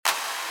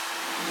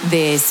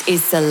This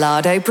is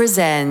Solardo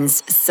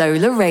presents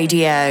Sola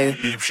Radio.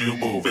 Keeps you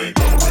moving.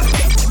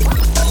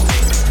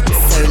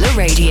 Sola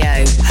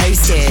Radio,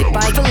 hosted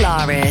by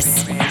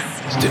Polaris.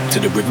 Step to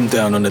the rhythm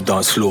down on the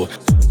dance floor.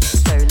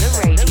 Sola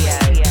Radio.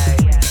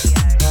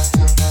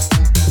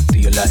 Do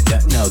you like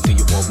that now? Do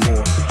you want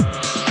more?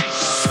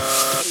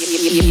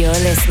 You're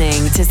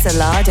listening to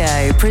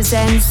Solardo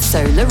presents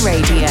Sola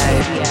Radio.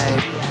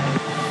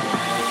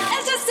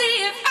 Let's just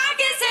see if I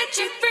can set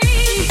you free.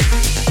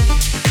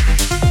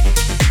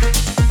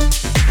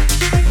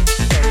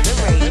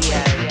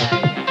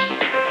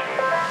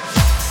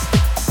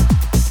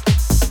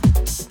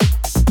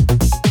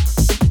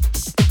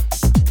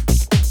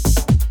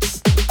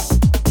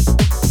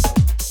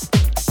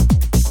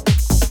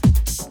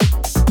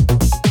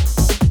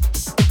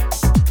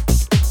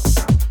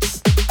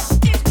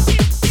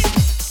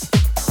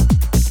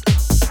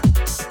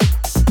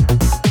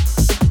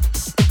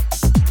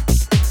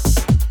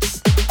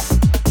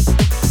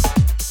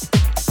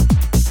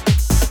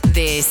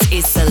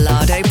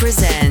 Solardo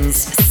presents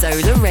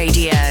Sola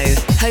Radio,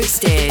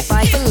 hosted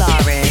by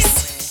Polaris.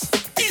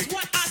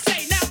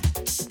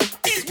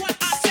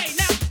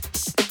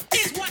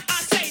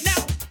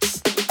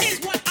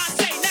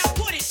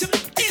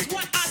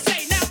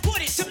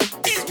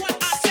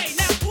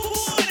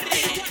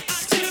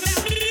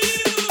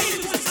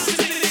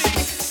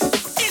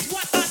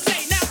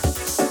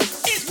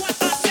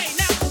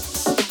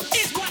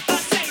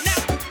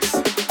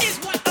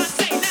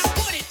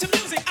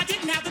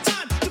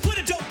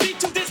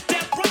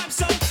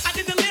 So I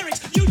did the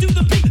lyrics, you do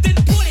the beat, then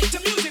put it to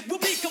music. We'll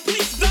be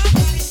complete. The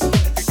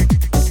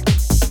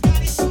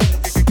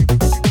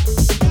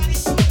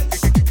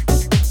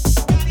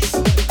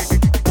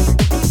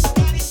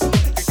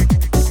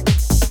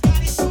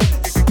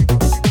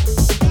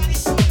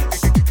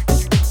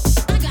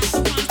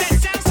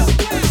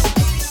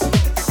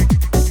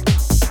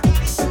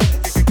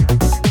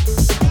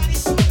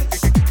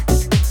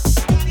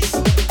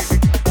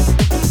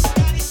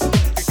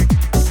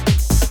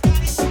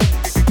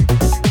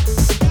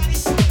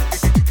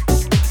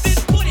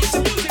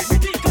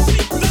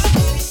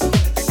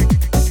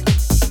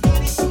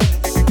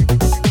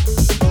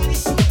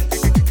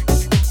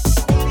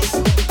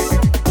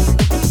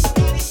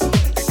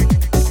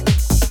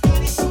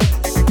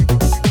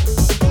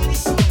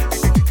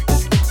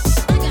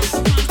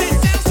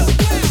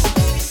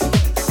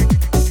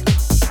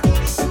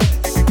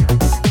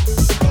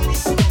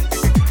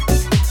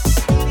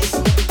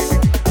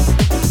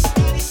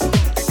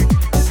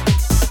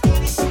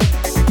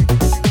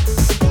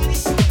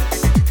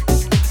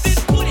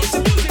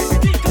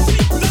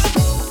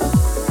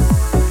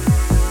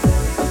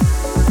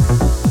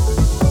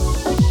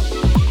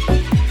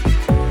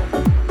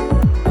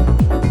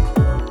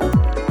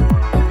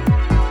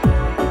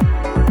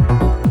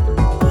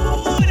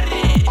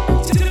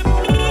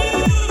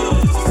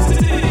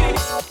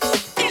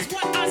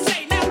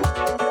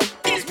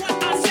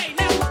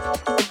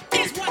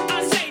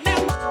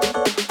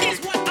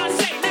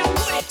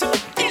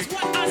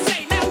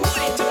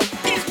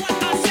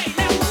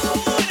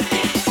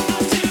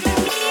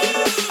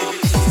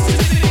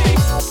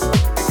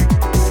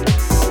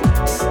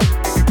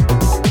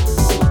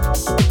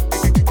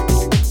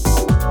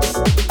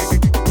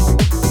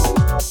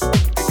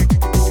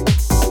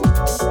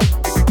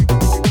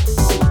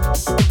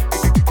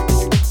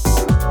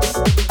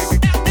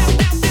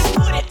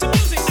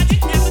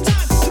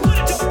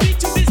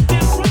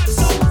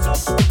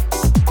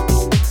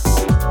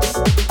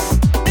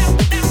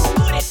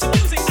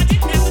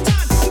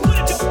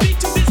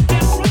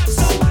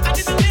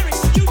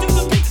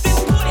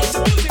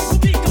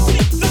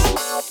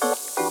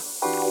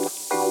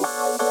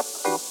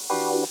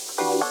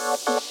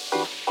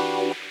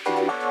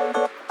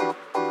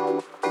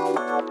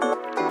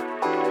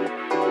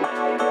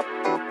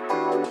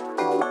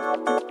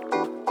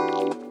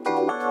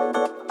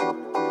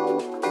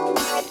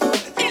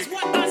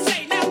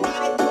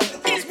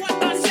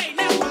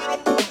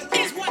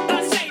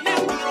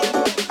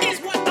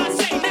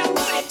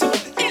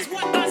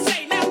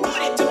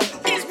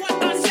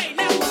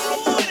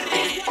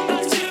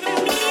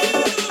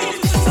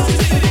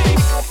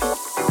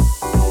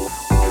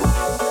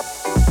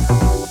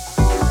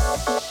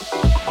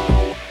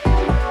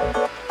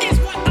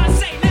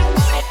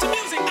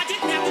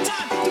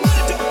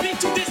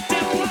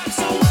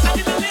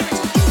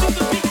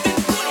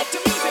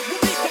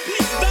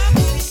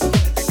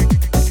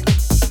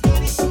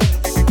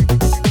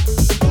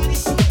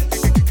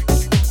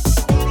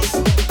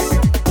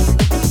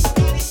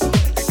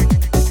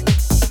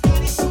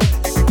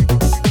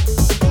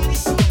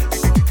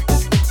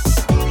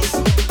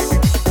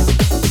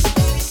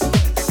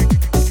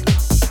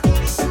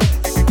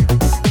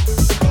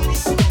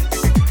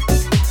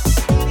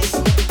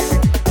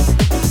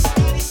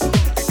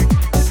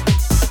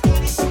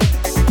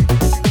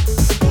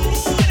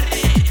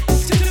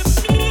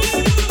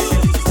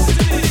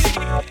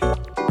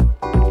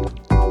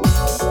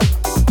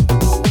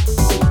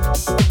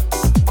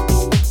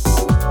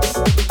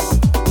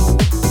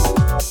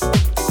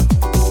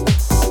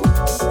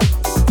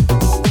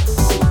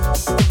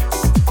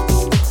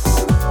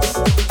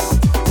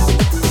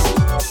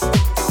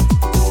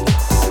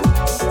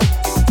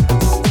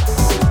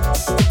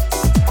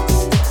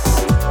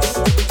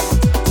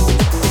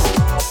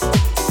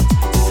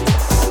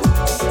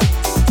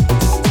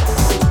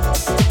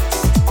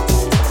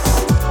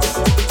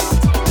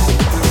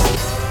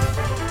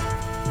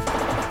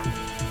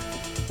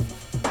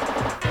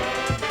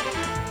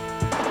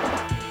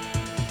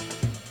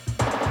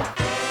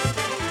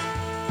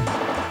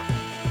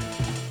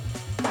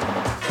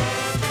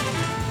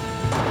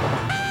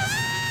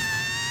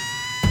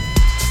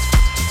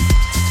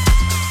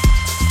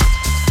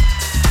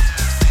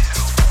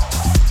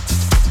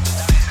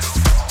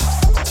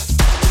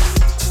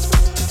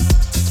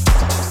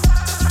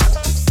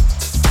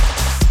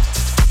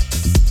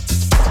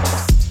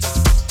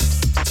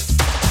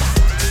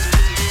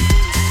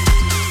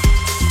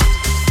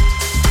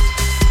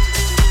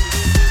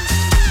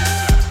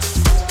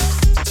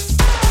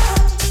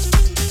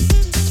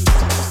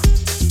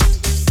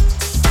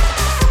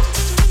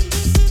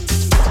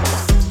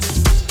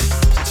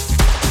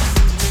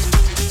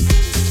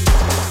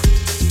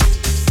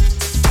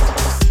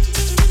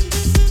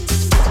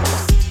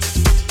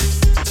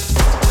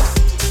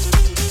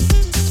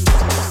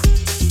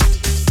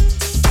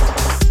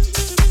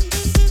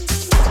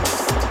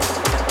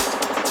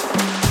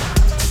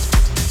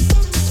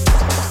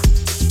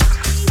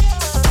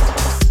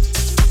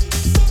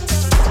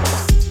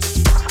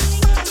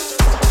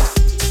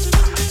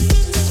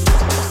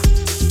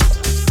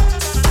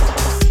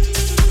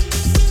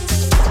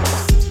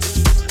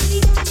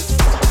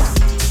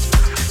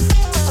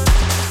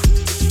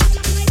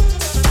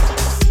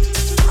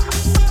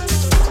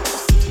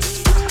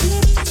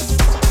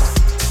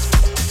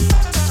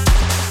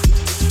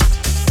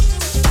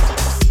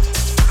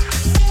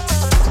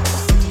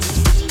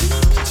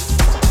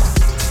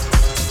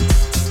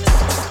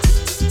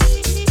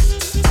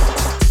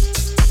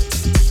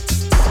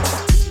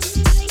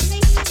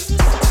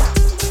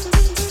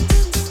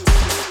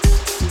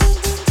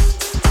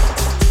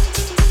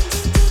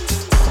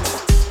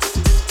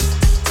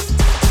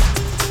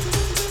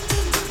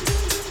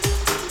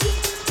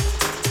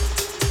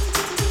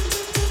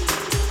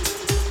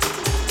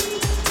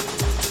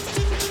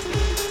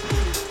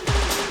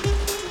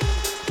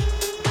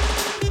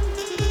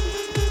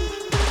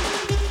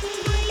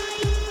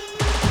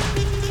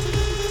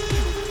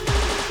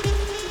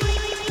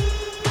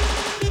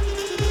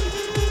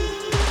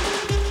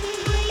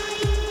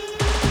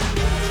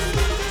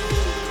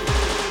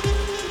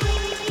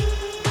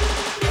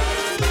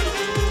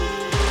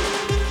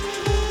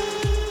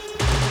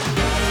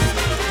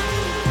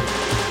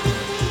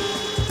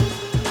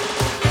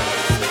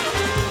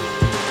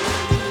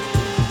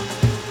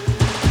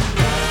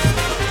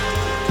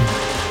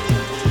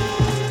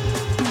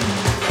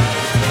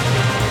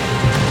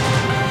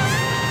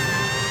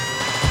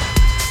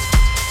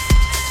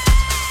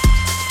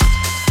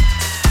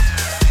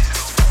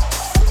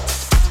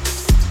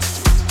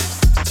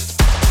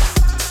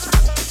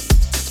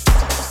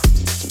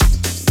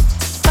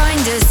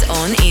Find us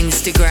on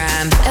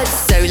Instagram at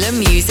Solar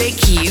Music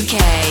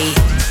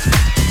UK.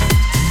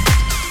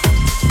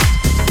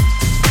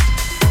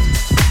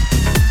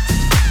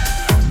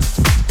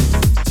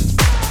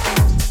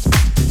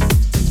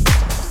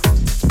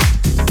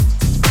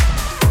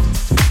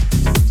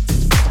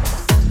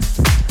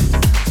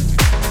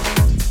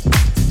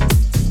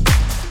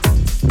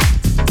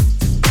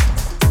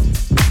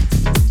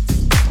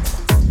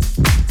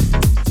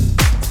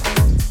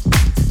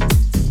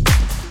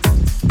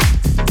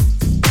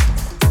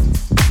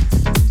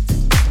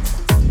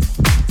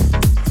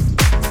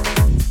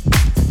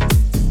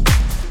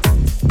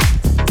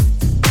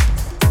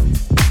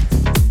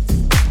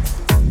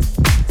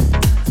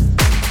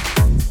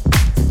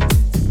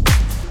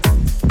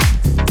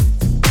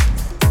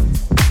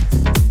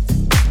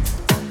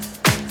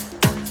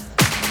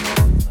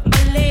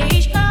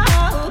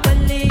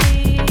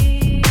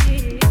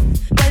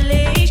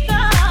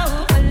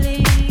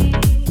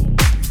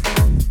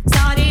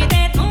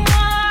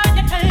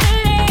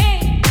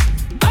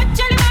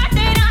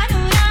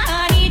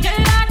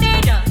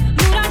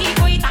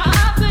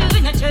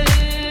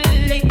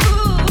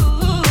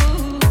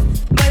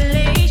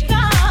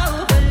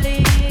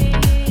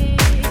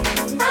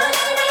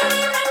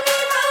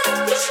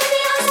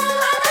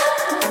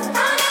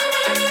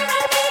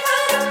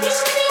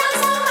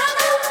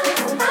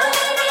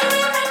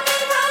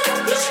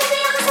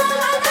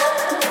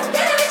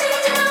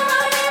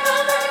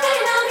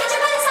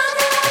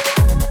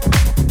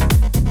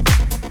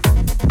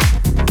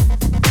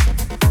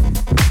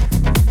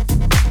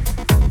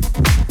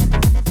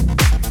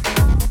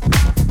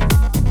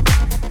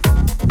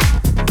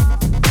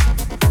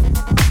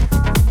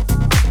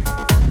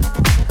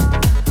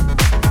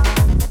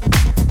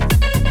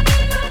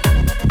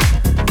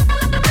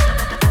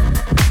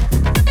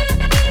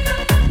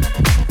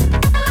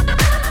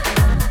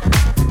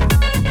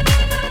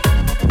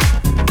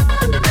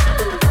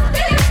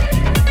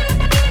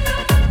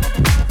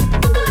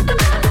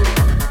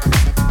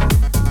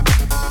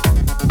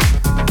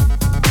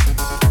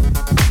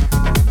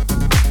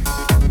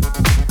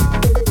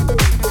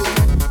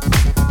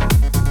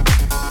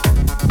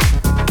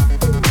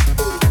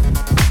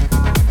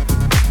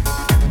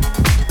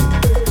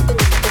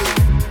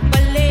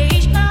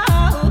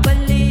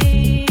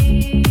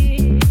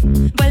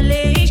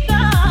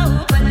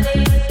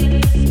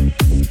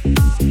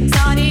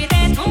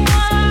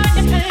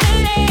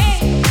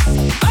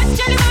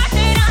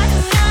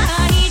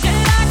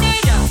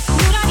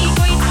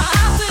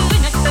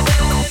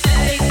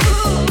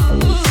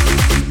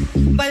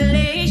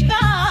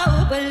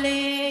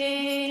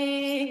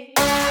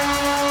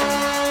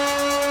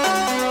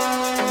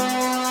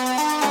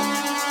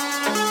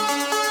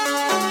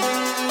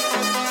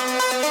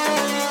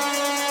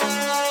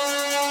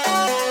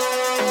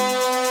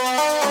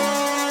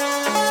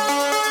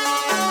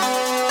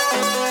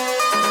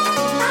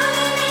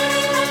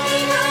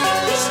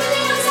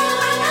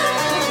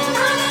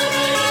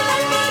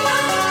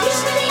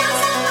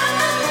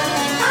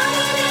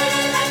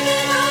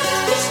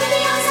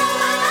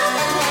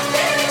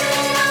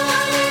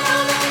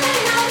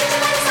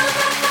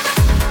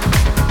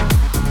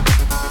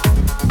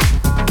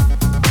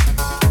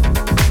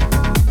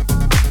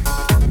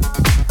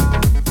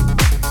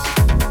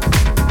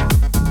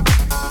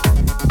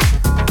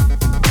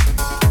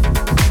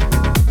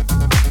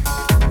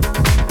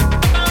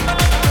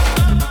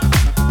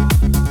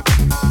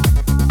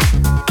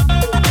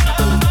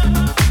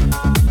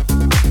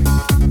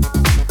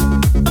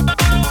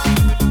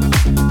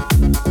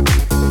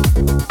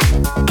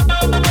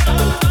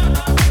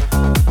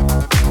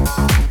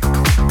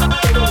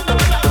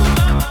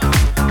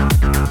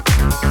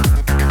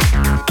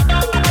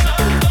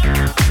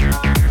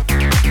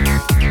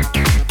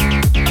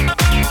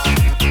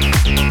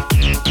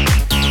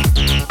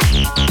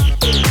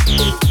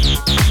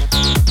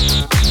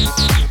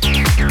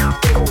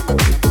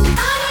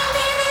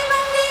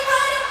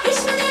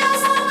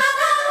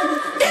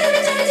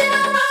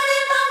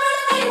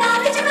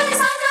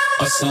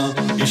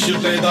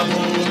 इश्क़े दा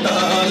बूटा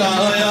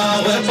लाया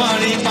वे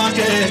पानी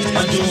पाके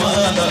अंजुआ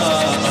दा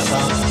असा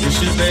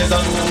इश्क़े दा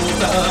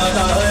बूटा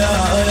लाया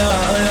या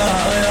या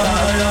या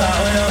या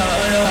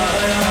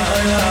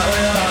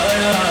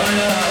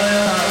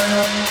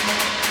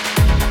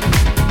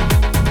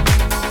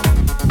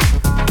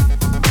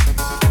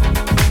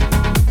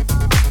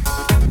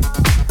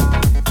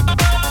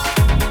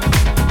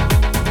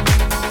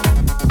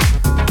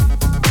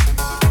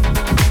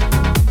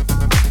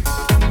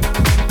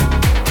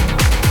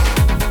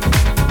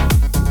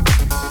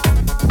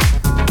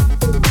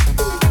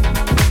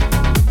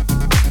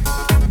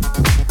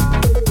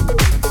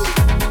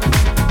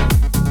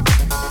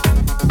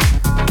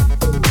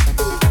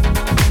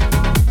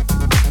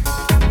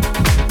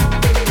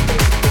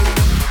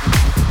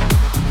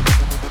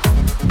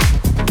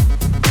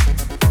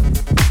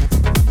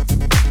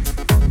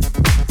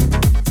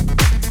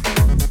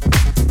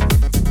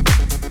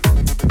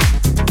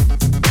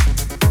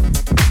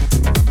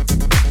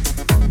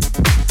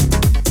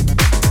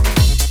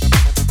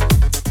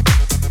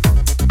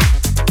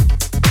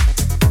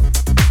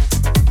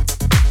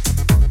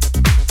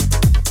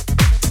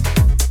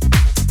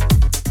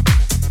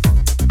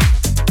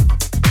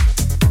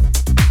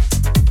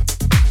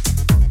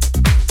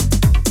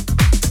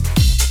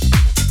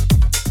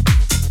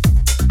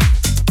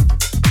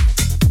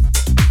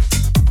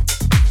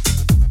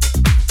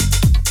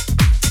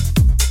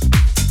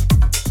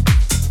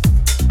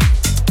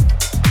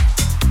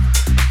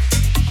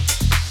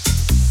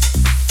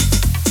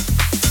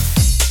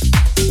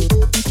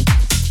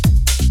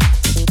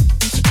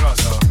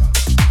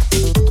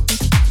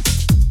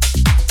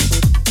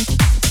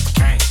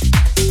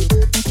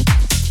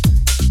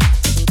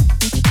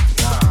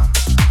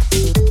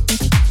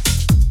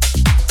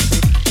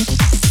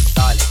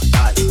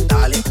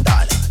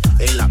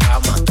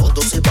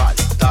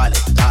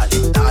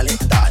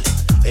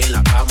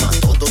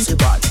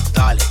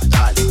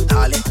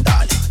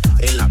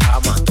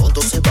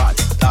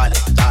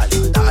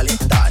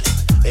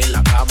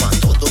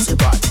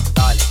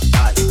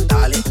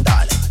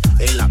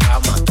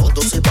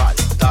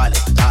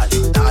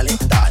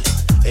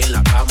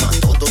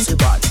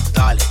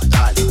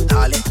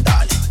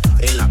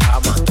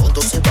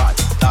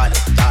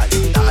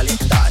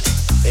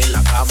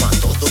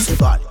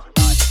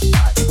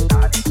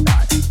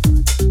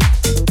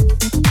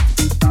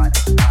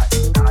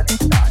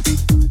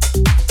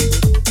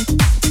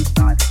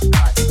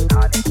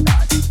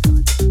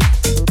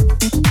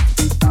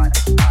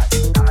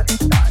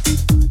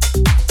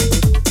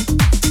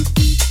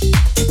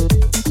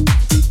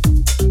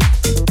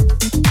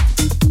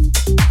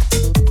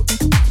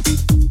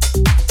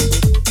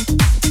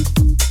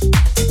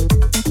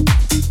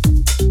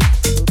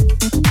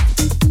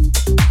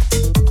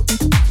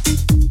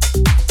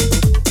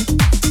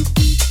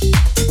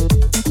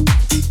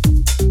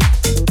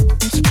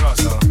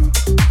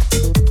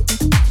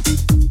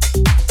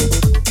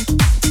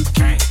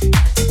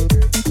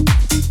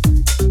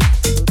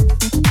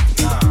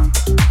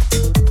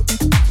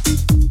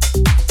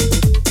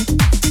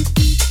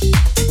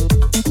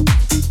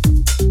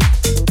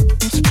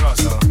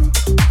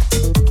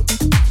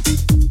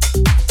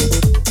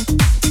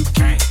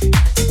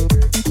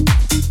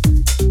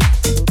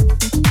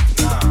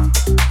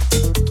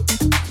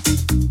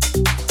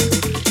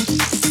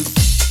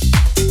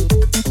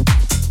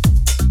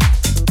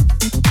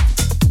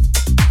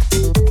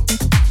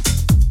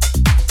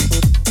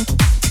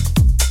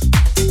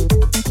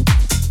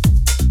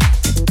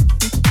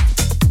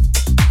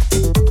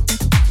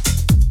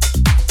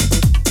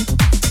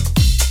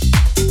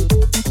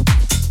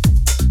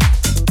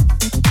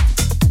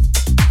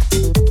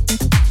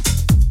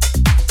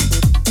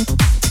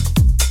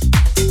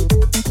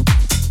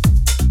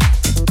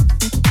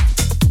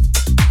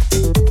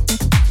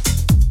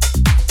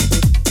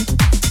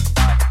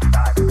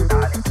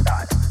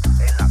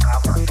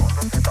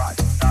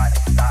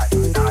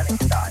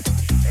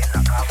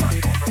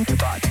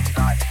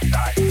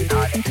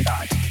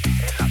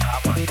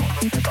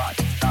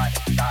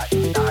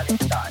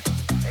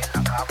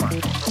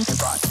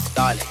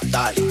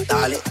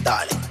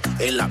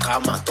En la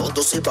cama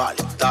todo se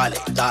vale, dale,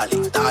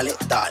 dale, dale,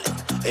 dale.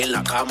 En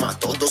la cama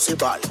todo se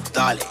vale,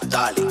 dale,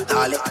 dale,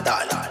 dale,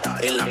 dale.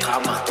 En la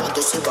cama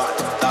todo se vale,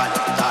 dale,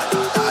 dale,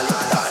 dale,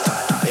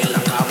 dale. En la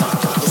cama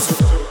todo se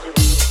vale.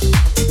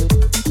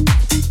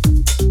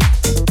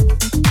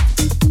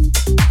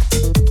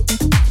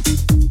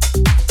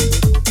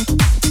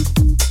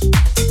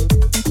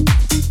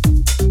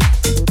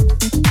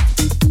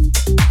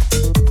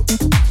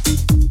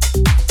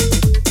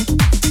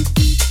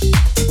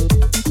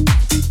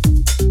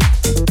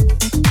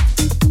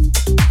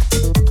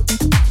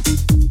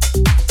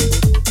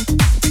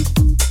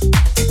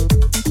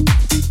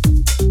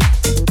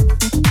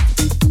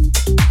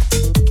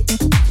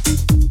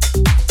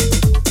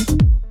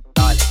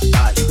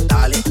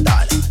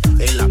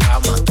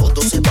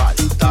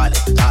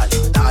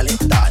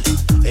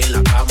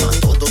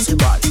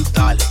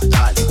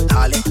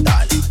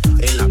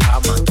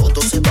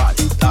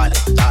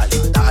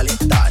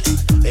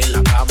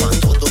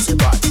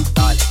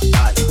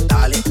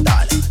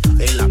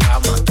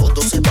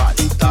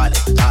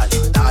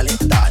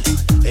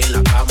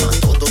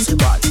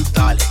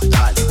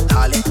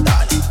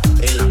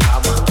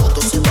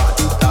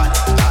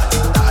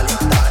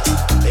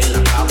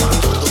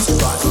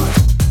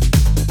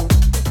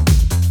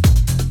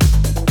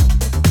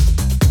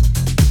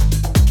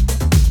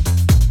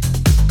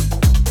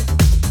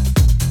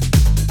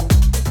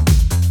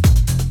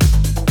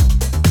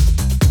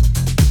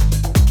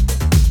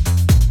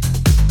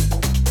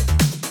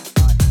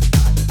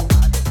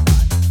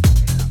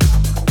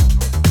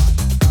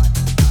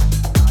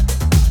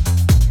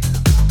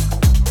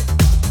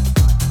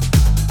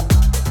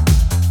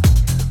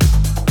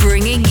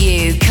 Bringing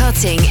you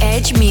cutting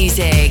edge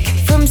music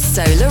from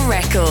Sola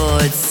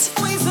Records.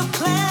 Always a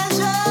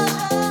pleasure.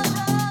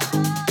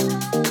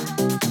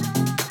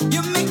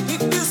 You make me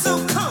feel so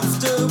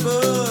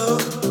comfortable.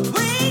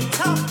 We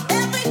talk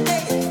every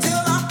day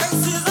till our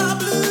faces are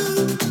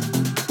blue.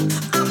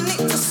 I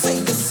need to say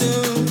this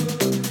soon.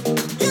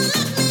 You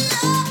lift me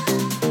up,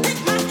 pick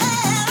my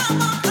head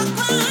up off the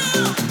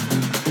ground.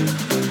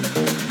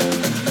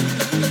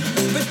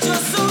 But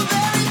you're so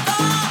very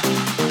far.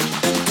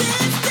 The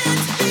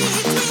distance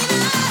between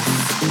us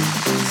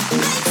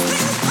makes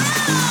things wrong.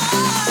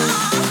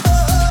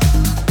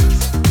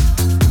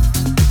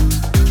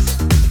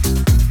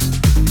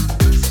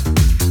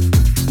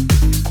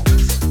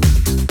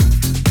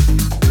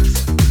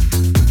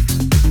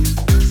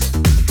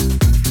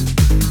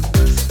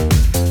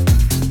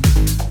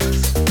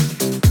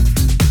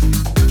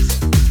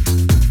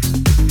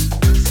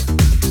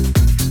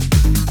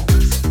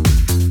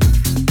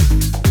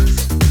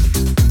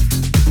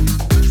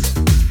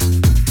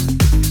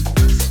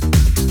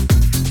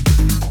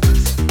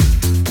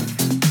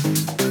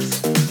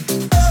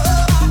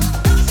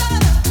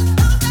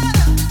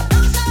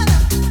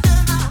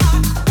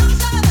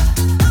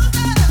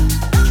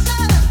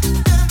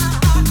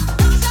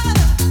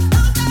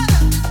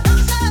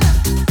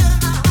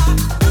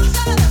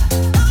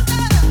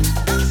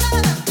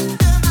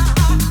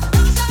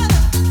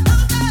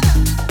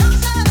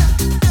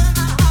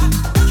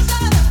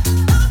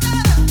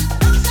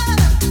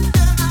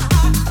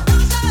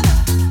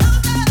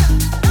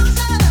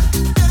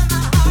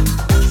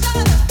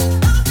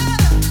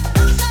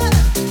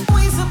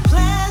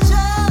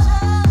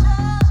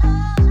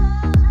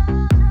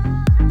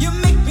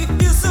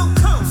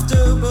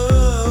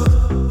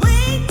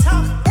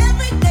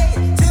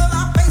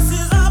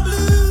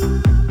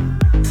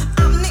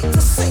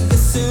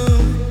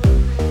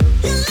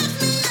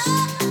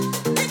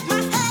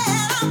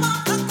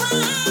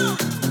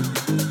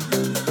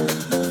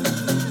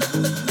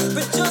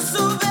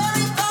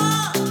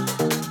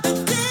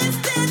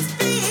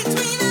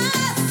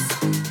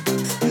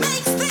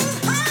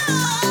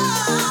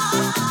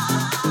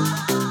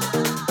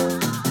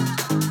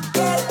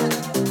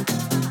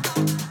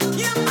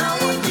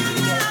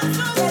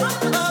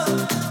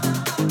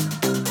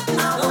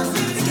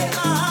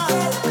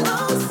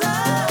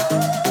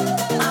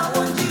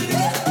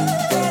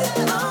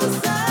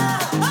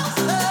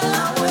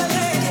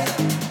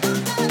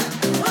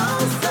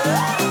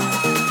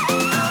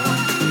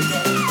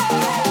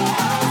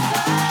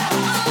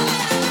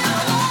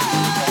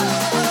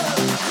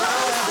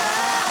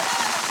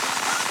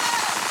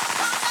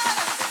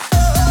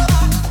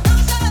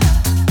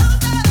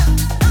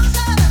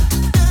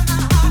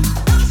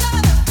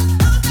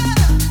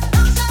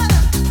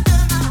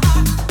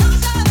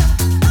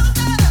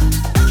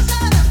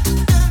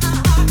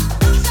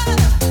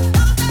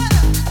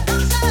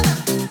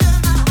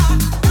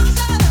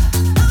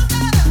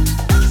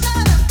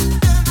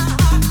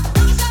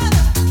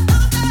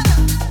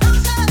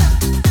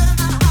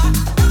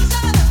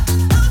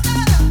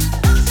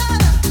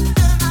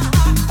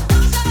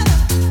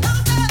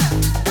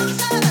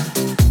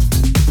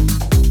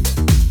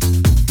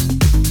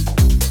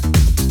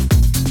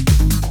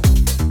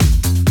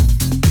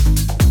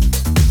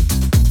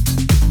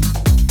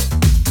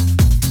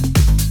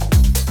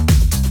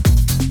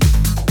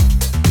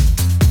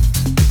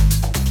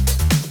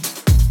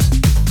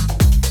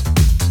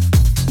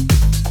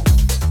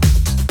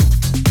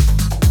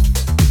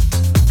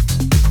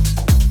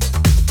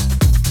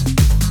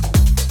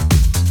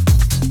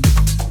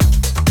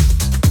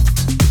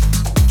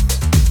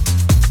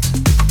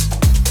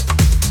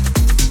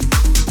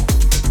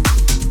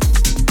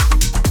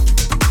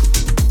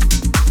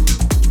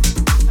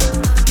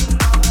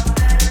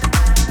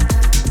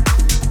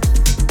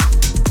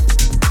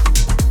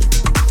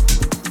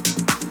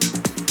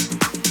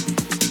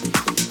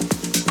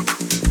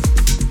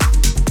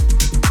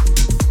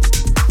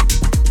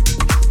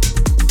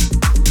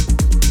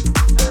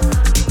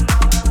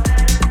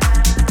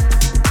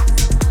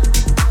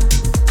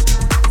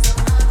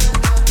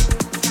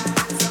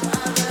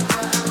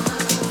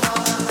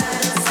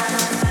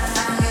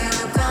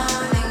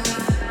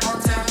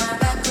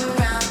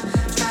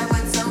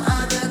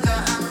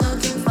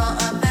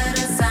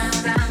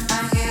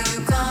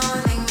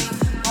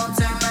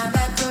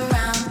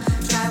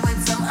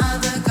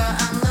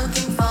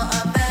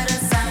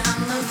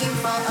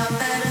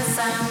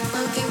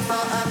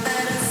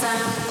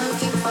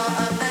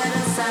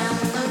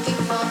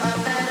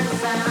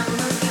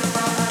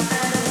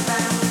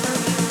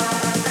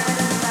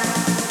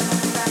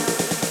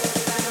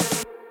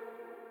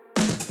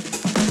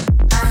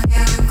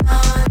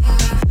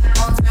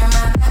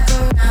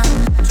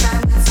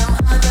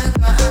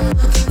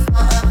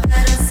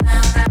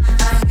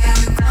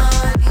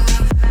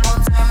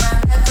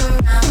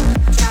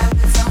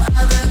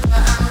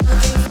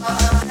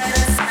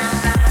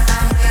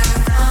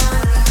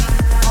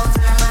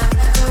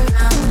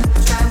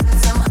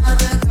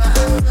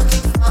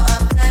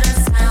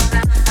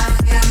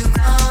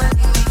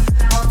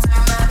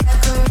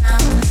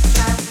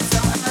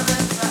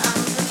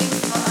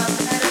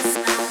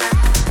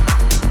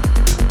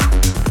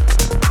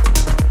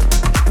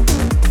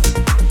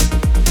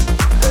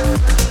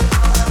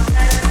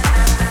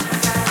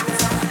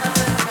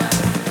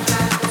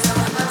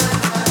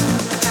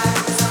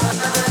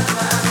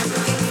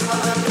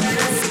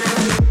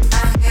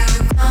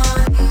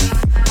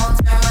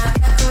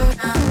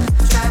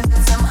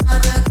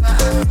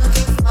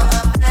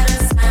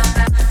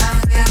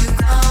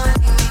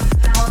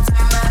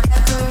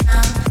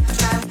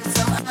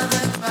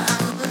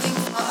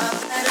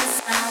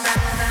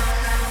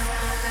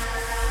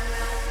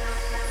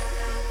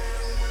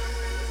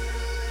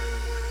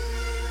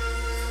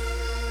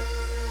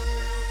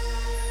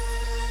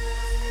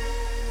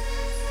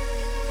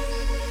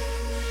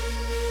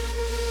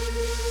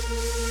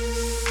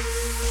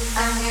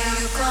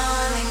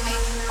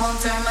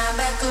 turn my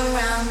back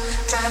around.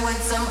 Try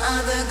with some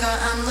other girl,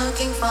 I'm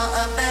looking for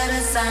a better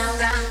sound.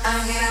 I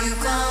hear you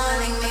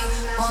calling me,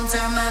 won't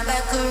turn my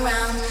back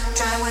around.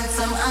 Try with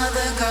some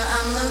other girl,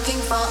 I'm looking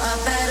for a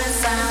better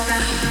sound.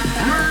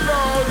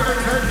 Reload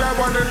and take that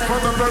one in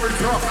from the very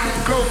top.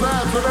 Goes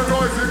out to the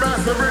noisy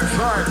massive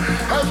inside.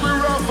 As we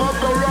wrap up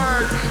the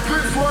ride,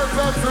 this one's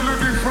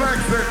absolutely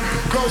flexing.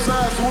 Goes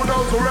out to who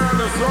knows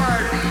around the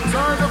side.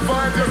 Time to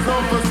find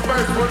yourself a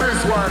space for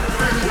this one.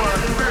 This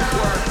one, this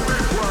one,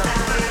 this one.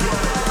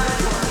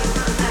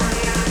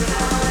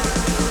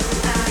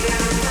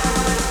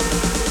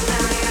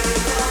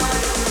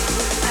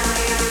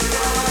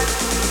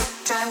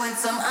 Try with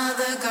some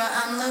other girl,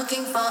 I'm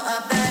looking for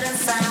a better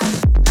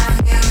sound.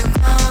 I hear you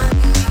calling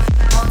me,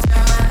 won't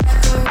turn my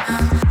back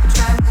around.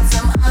 Try with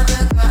some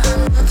other girl,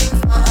 I'm looking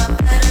for a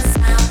better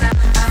sound.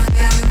 I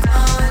hear you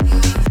calling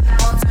me,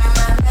 won't turn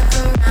my back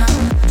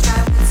around. Try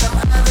with some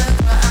other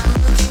girl, I'm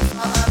looking for a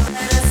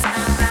better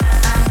sound.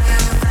 I hear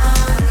you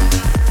calling me,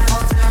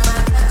 won't turn my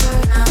back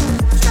around.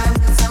 Try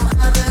with some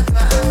other girl, I'm looking for a better sound. I hear you calling me, won't turn my back around. Try with some other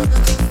girl, I'm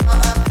looking for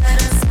a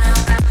better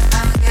sound.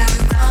 I hear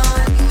you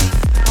calling me,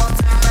 won't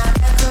turn my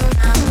back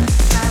around.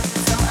 Try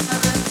with some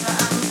other girl,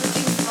 I'm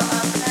looking for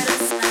a better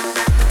sound.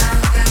 I hear you calling me, won't turn my back around. Try with some other girl, I'm looking for a better sound. I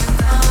hear you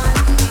calling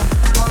me,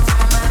 won't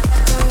turn my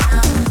back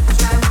around.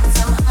 Try with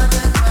some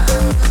other girl, I'm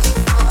looking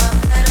for a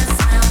better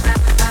sound.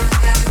 I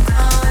hear you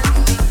calling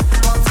me,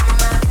 won't turn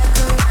my back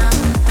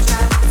around.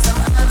 Try with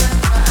some other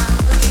girl, I'm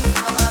looking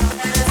for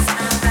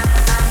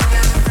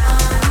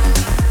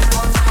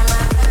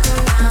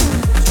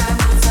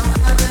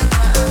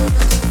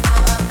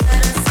a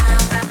better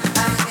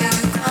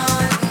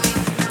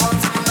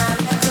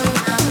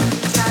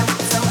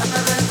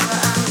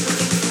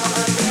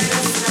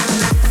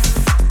sound.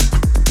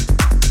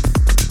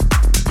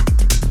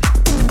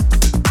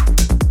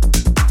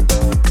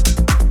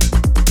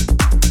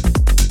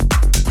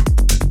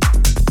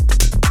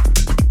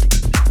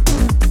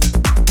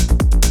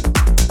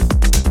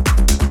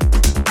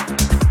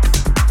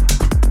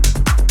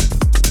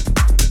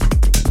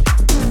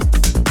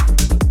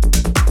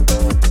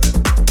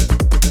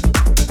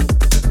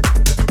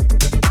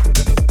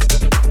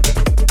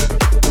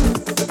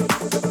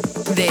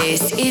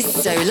 This is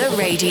Solar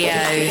Radio.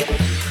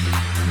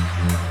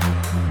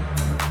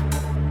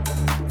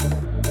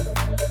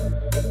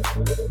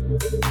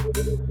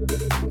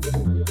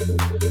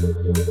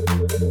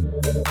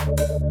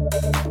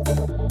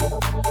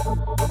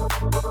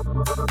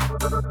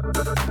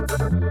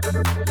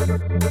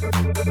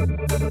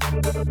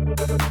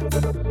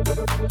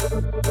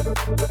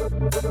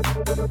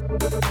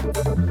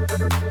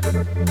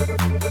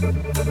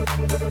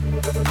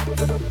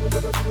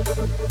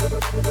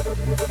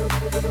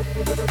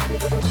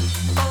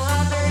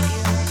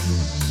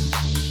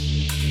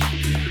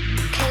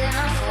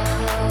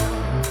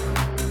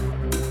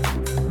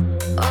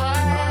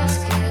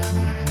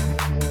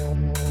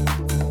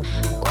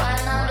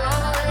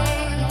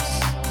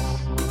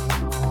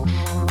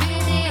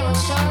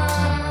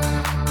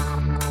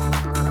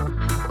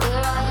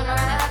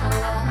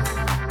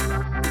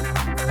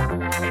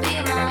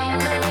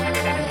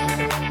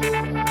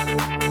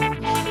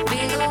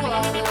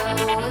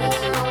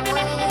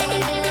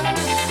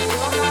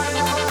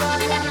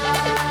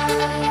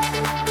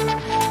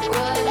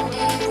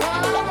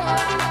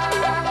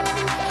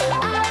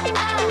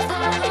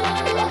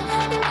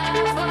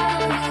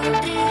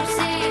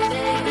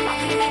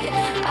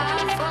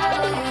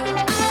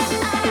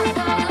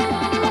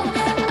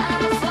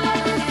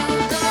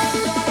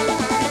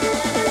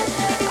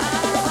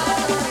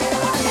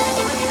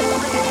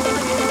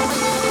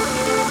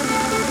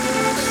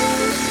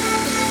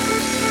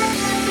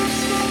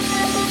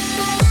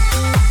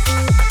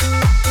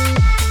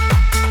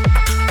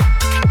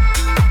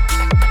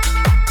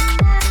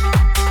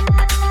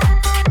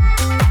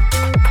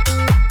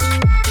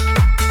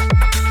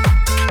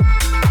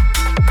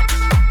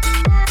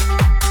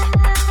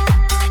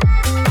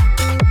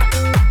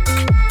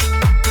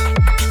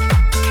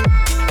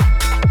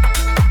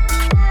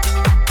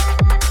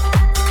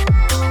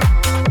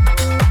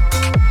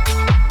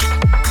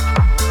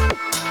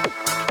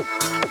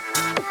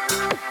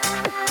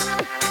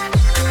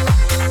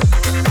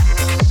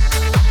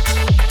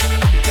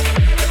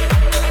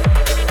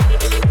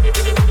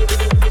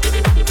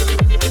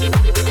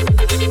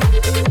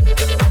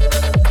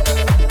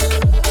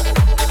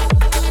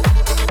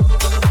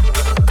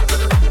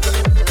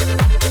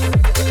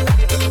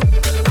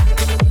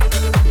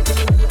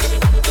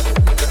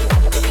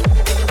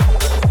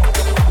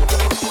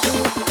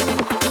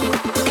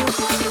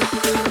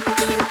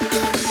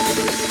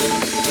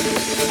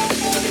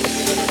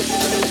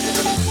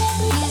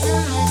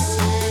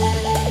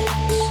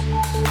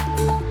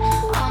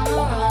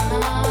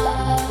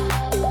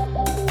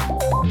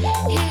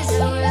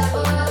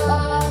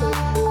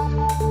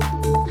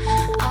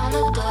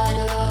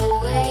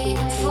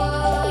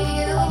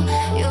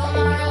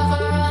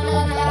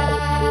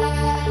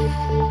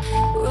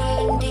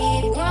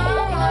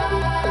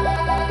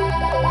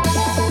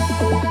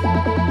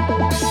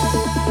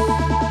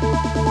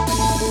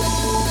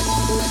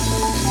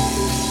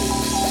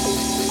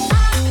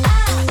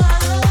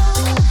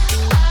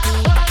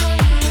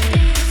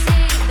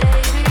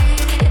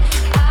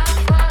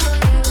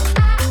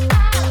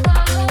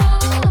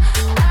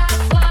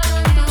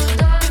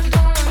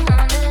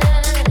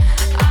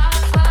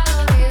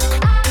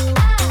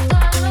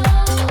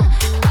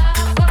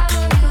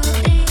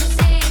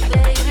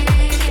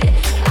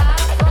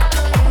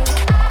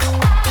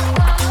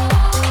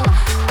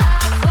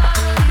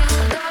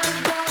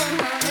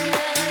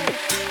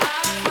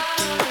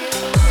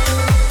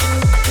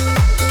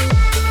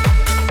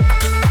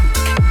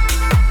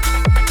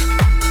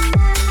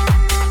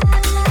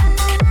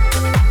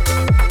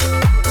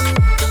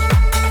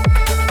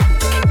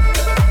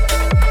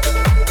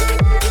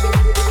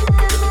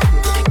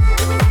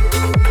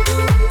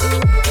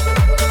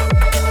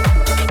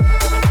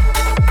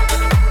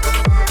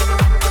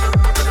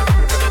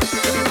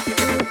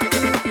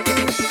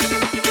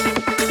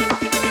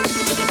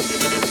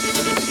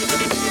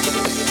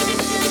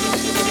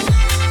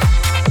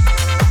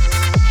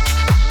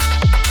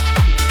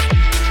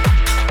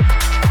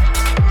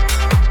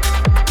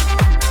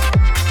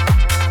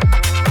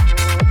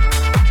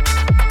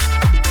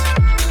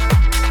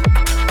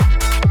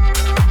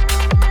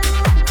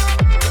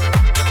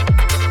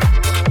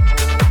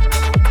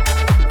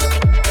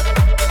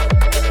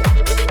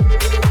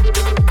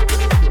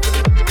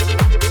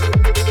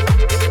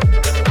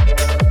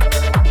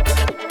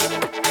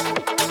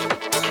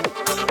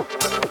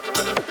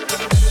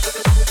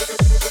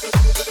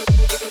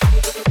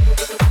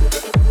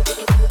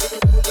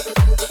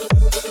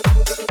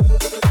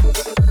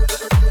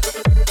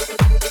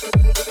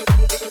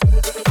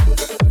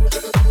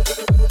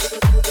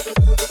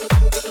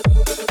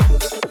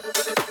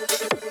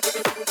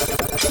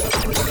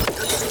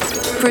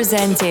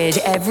 presented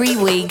every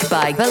week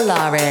by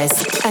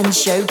Polaris and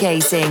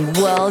showcasing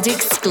world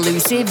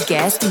exclusive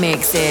guest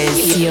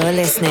mixes. You're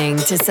listening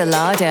to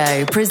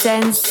Solardo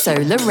presents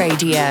Sola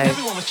Radio.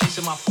 Everyone was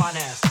chasing my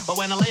finance, but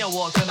when a layer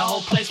walked in, the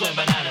whole place went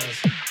bananas.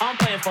 I'm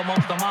paying for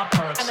most of my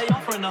perks, and they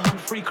offering the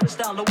free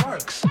crystal that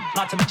works.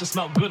 Not to mention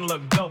smell good and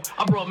look dope.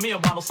 I brought me a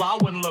bottle so I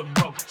wouldn't look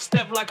broke.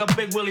 Step like a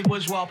big Willie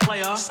bourgeois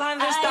player. Sign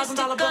this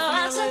 $1,000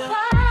 bill for me.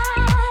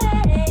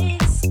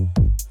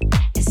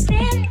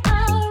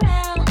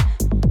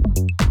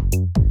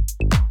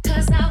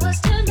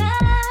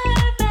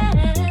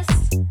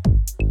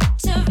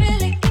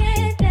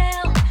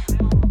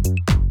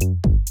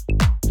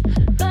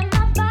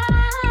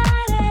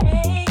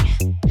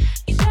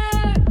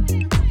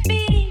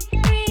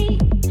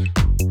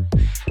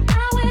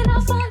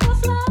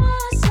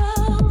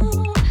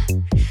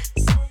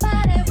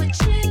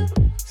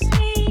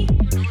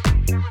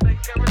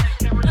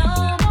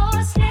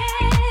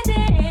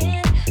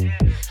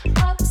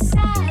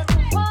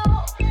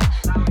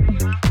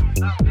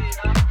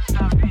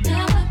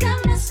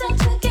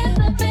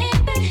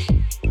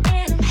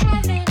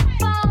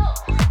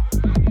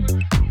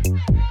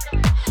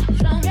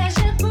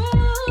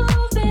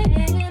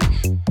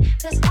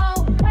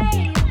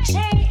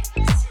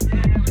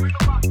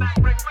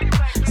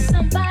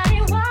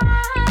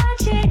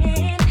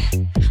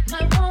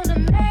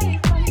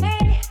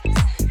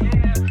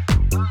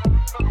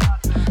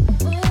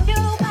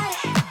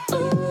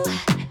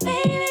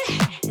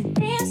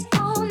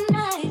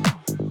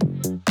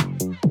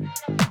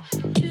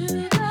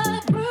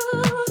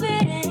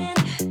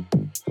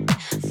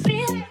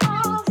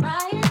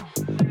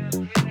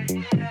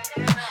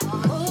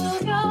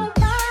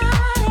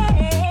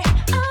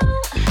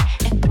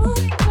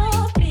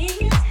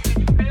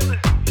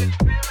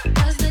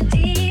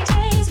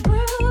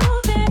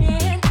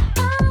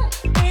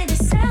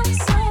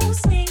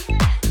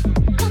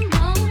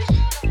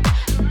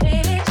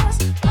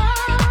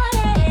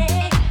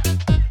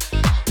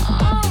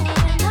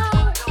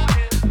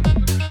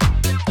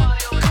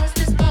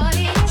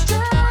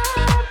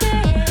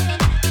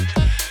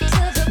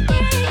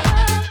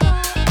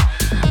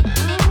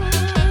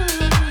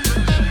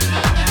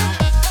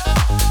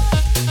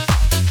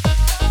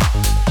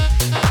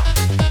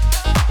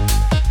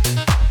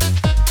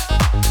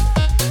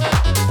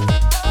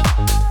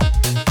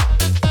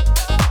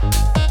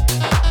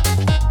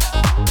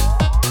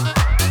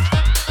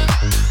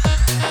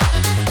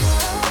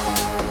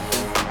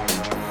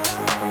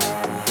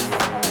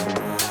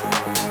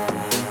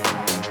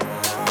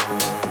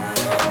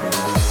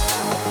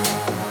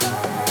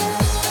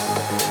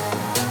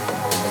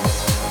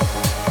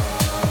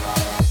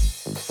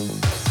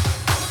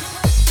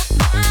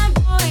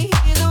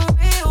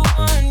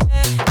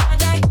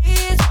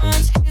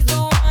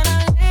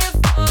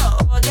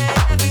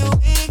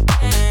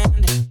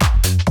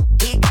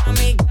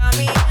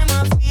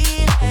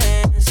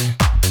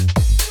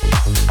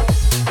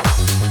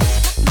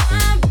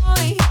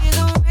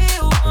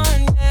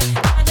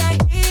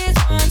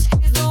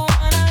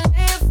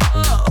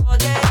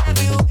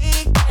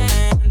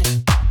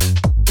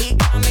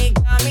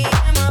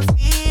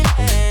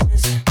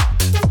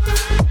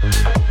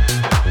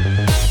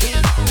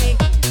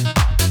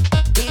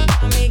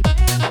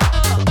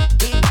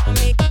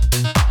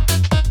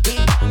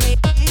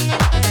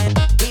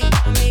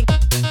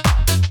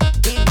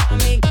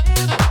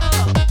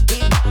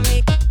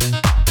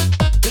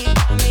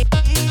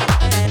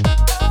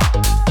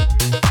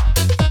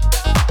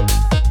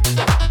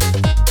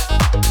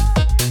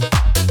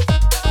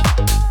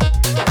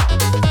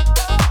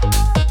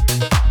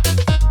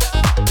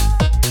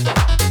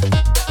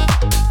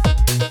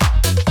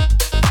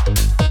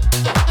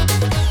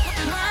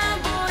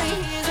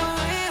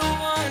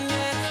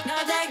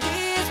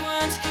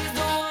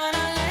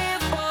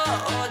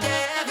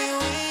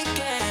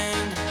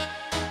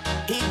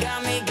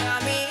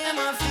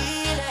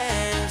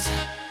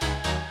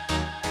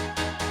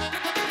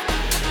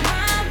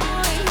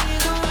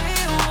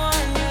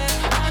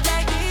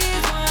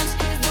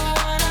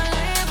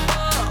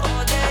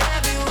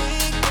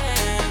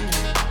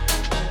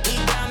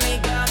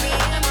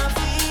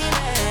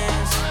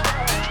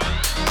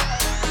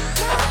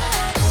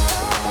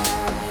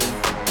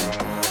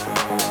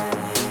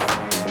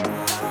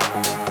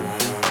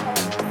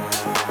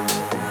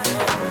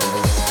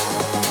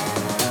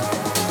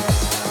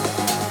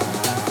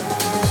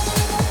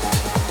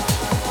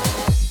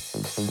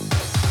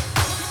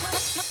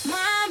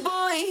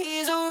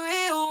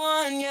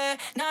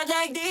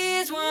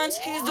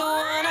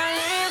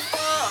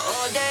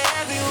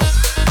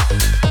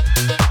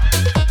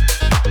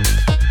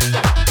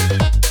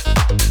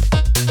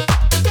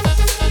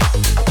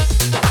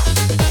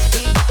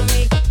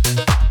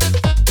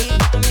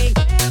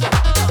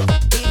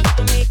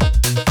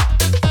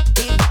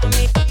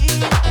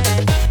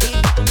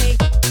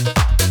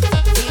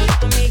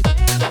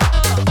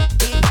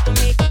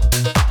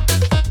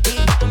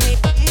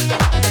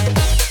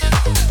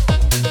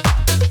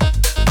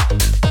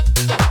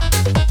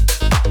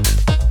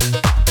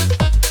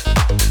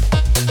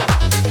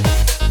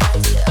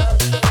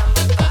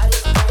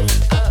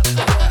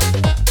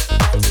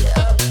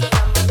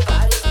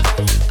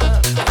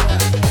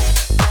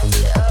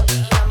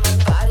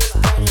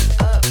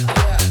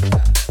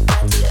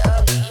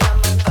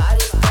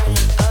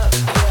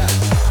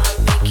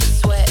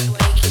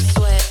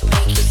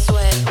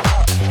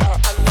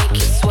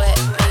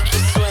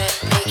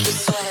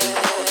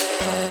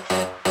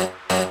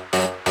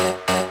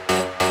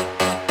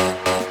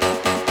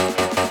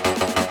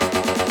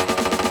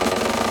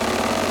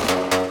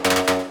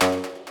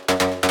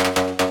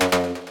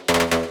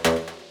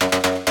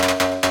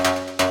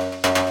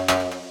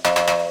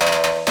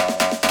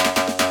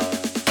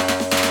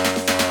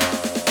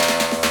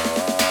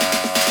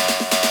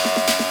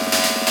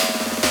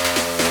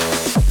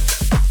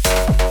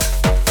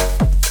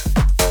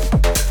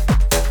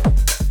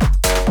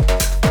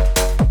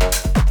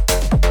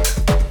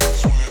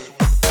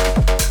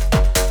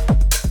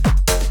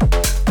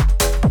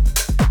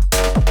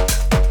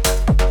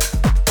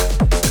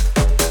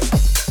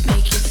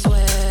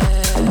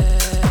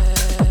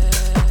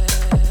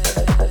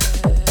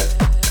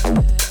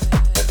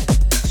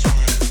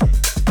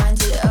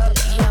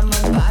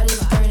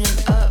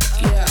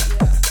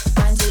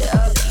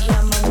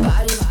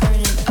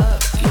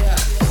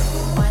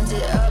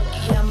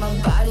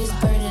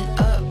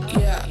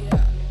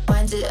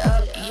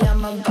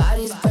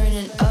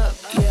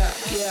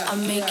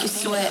 make you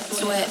sweat,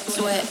 sweat,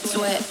 sweat,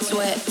 sweat,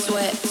 sweat,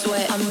 sweat,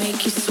 sweat. I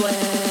make you sweat.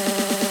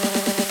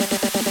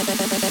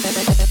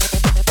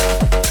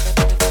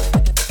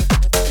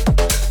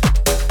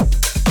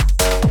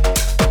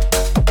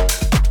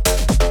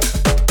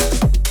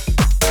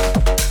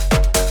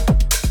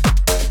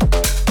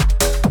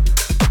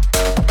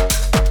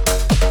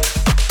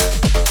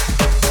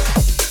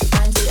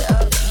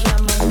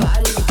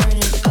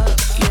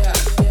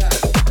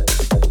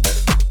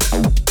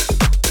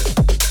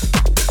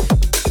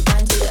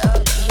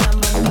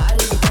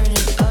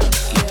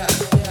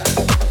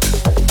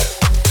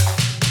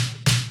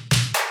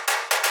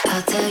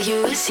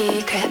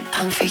 Secret,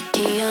 I'm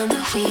freaky on the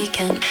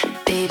weekend.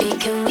 Baby,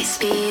 can we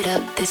speed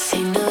up? This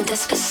ain't no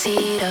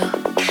Despacito.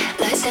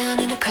 Lights down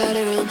in a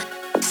crowded room,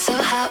 so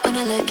hot when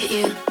I look at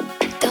you.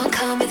 Don't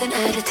come with an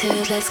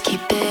attitude, let's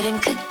keep it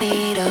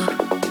incognito.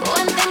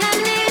 One thing I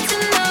need to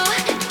know,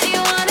 do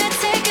you wanna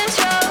take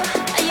control?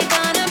 Are you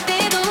gonna be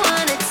the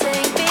one to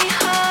take me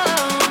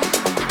home?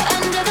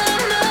 Under the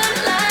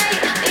moonlight,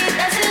 we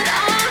dancing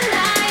all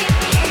night.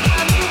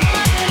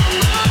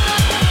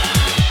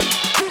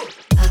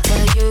 I'll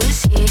tell you a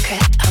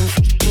secret, I'm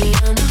freaky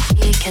on the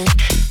weekend.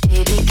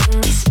 Baby, can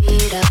we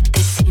speed up?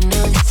 This ain't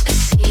no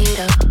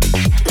Despacito.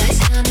 Lights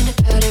down in the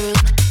crowded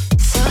room,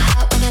 so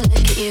hot when I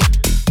look at you.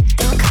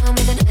 Don't come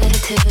with an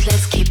attitude,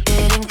 let's keep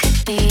it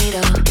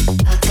incognito.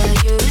 I'll tell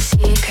you a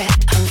secret,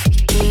 I'm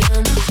freaky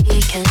on the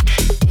weekend.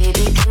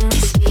 Baby, can we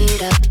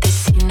speed up?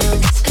 This ain't no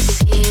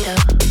Despacito.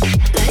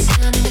 Lights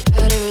down in the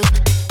crowded room,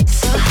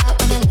 so hot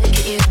when I look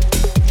at you.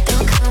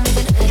 Don't come with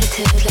an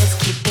attitude, let's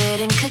keep it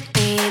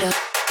incognito.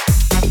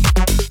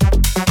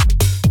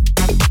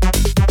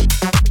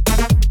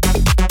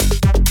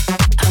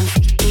 I'm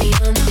freaky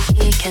on the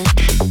weekend. I'm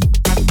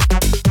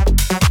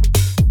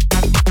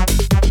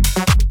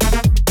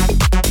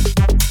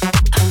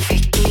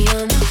freaky on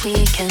the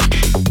weekend.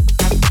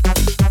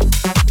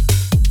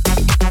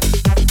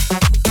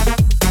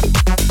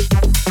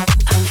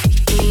 I'm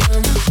freaky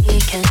on the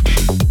weekend.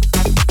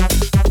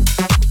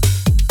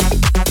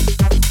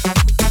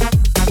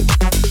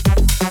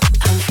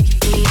 I'm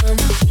freaky on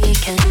the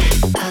weekend.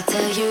 I'll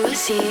tell you a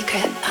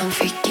secret, I'm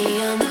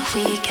freaky on the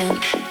weekend.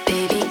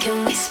 Baby,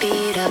 can we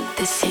speed up?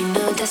 This ain't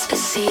no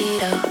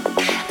Despacito.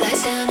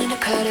 Lights down in a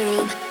crowded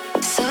room,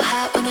 so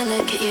hot when I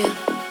look at you.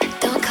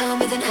 Don't come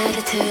with an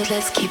attitude,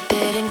 let's keep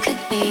it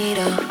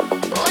incognito.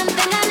 One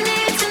thing I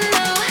need to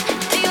know,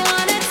 do you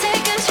wanna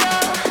take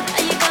control?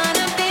 Are you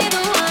gonna be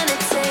the one to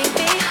take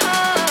me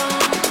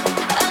home?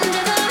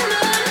 Under the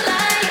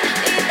moonlight,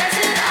 we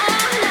dancing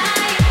all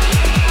night.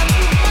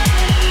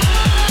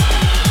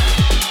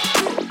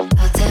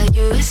 I'll tell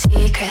you a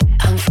secret,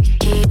 I'm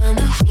freaky on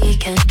the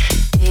weekend.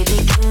 Baby,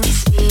 can we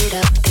speed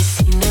up? This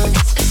ain't no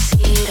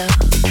Despacito.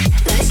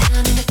 Lights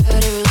down in the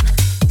crowded room,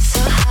 so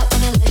hot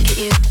when I look at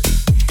you.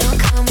 Don't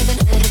come with an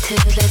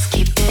attitude, let's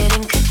keep it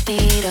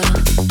incognito.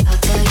 I'll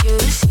tell you a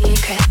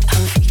secret,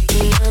 I'm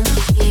freaky on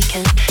the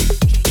weekend.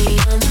 Freaky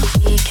on the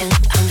weekend,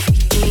 I'm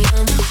freaky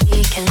on the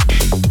weekend.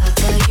 I'll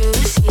tell you a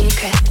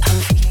secret, I'm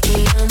freaky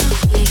on the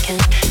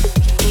weekend.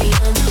 Freaky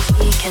on the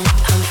weekend,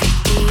 I'm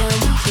freaky on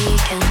the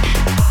weekend.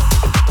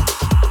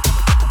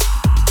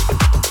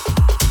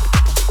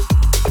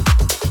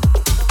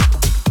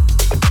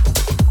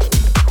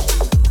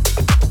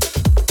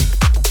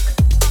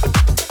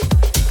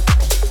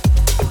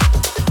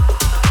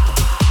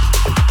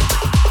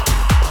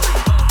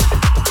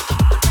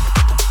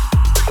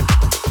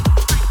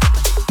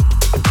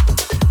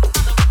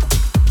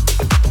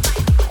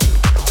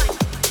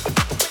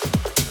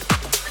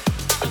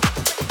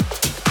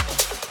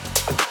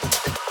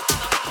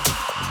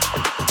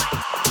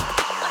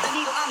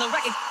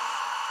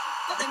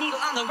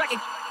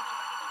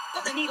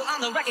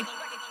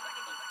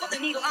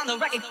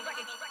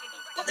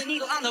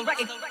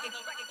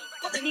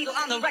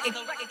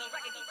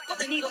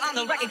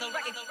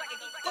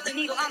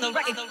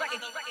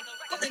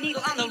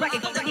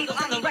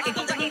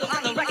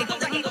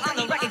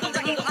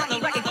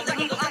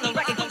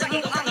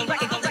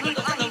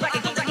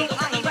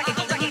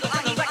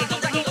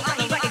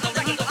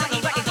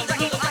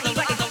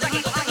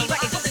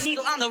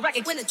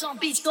 When the drum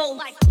beats go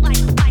like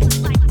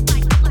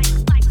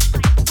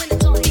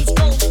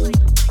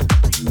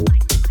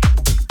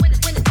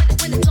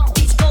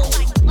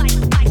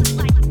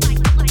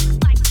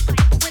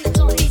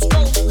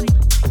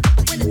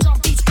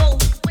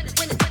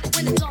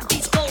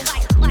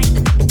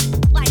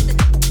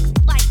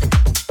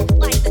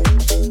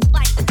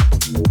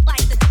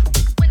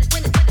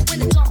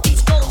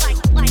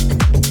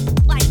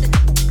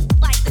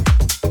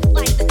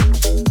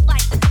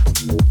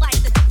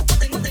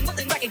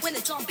when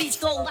the drum beats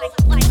go like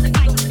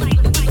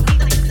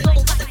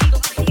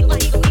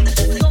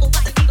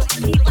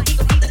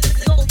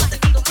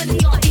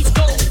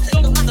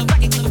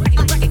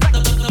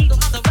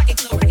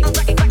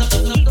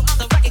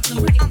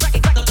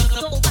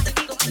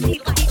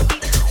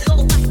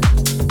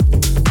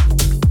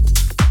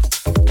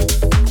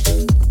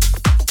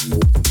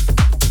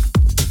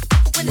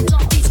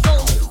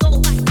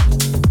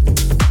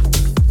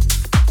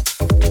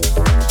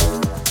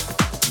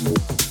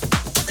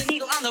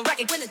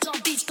record when the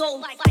drum beats go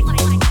like.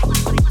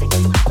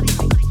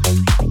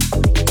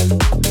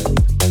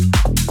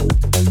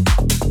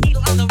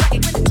 Needle on the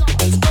record when the drum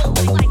beats go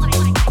like.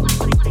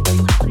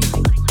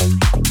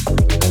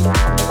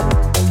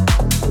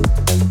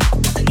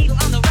 The needle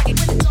on the record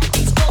when the drum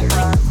beats go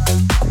like.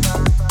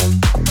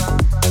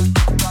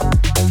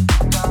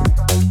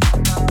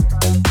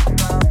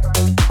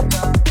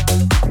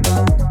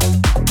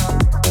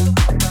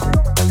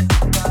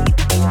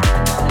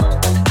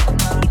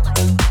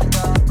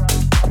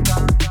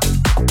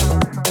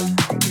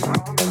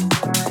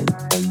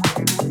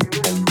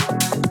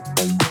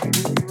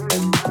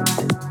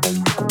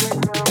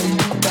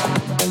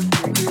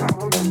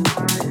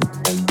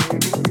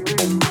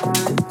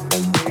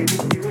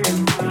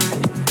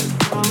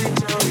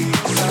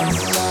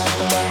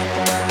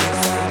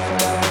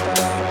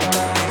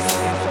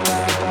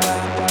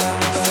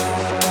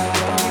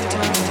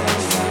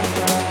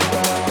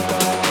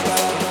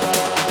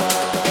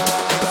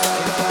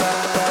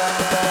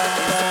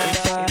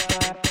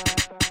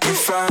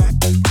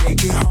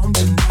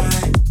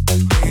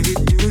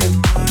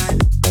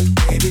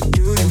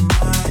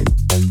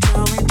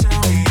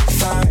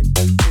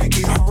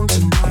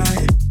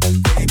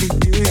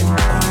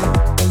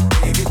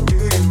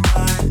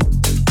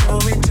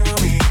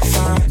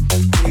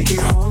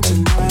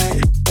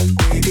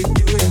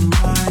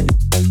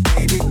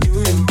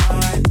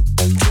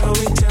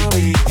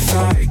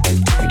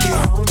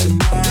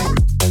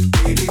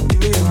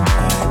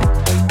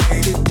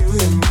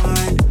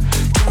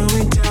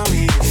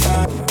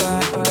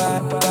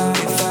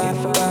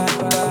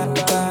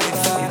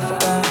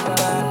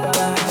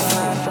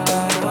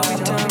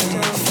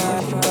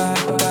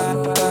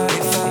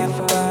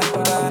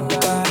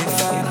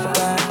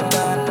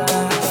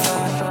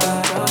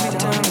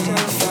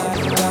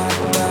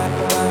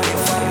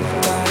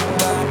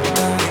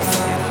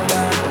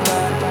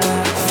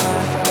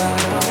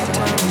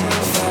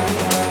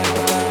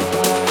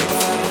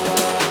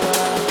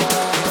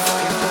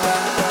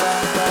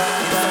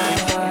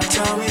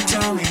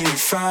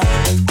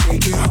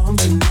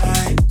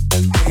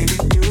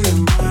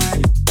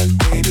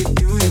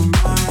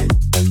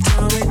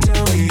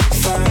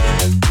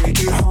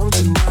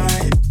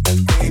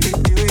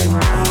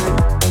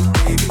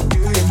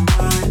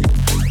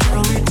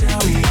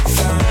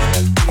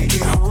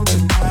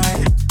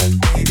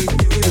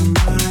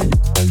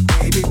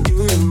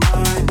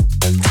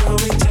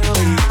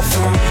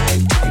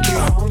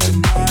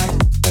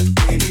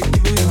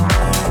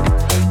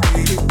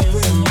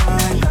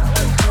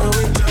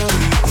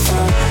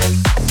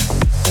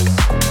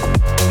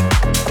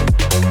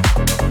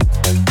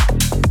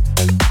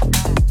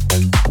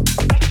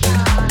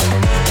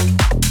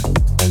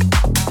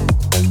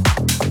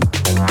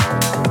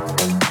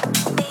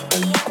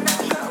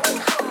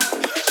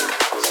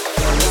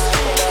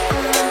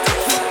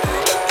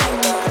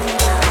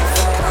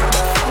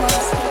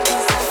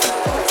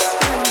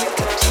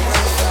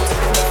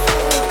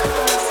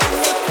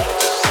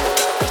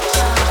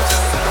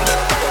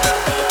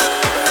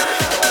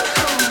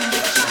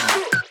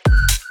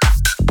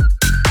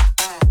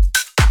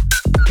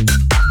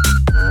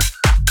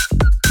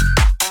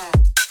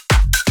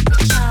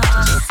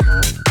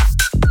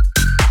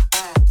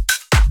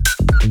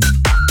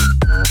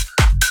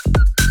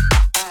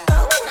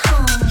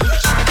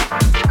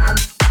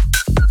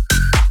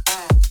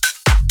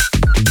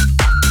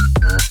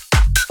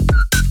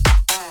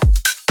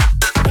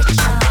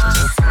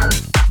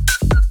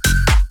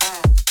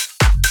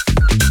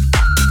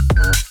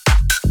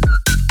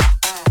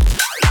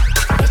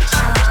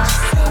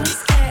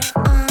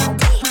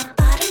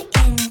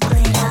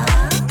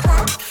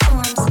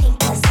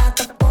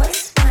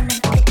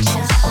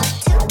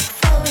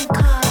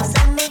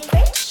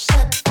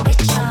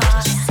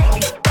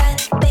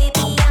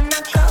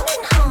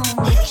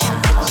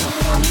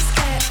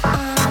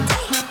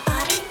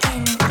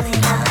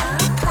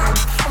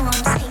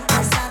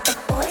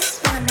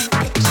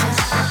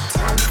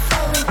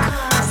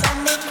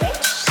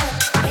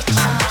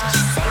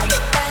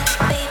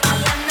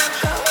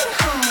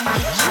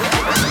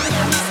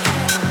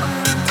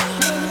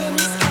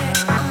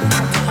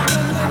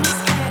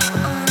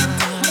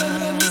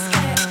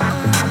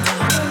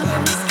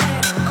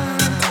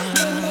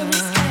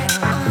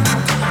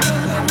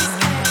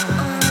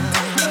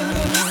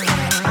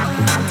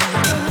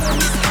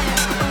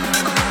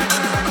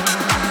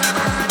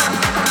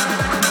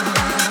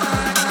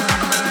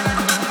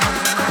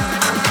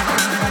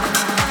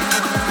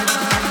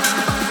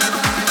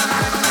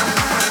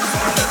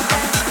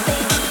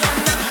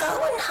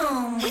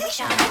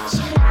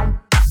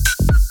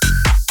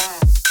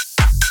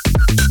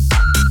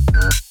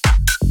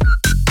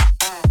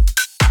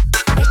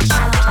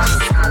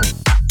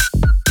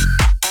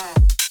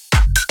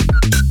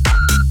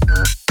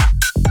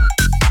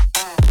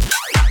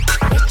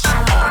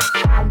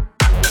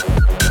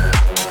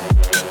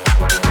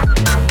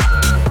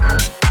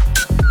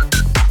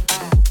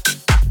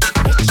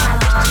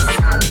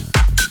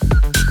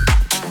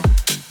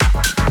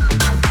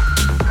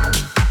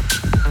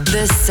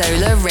 The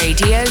Solar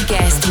Radio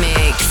Guest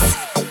Mix.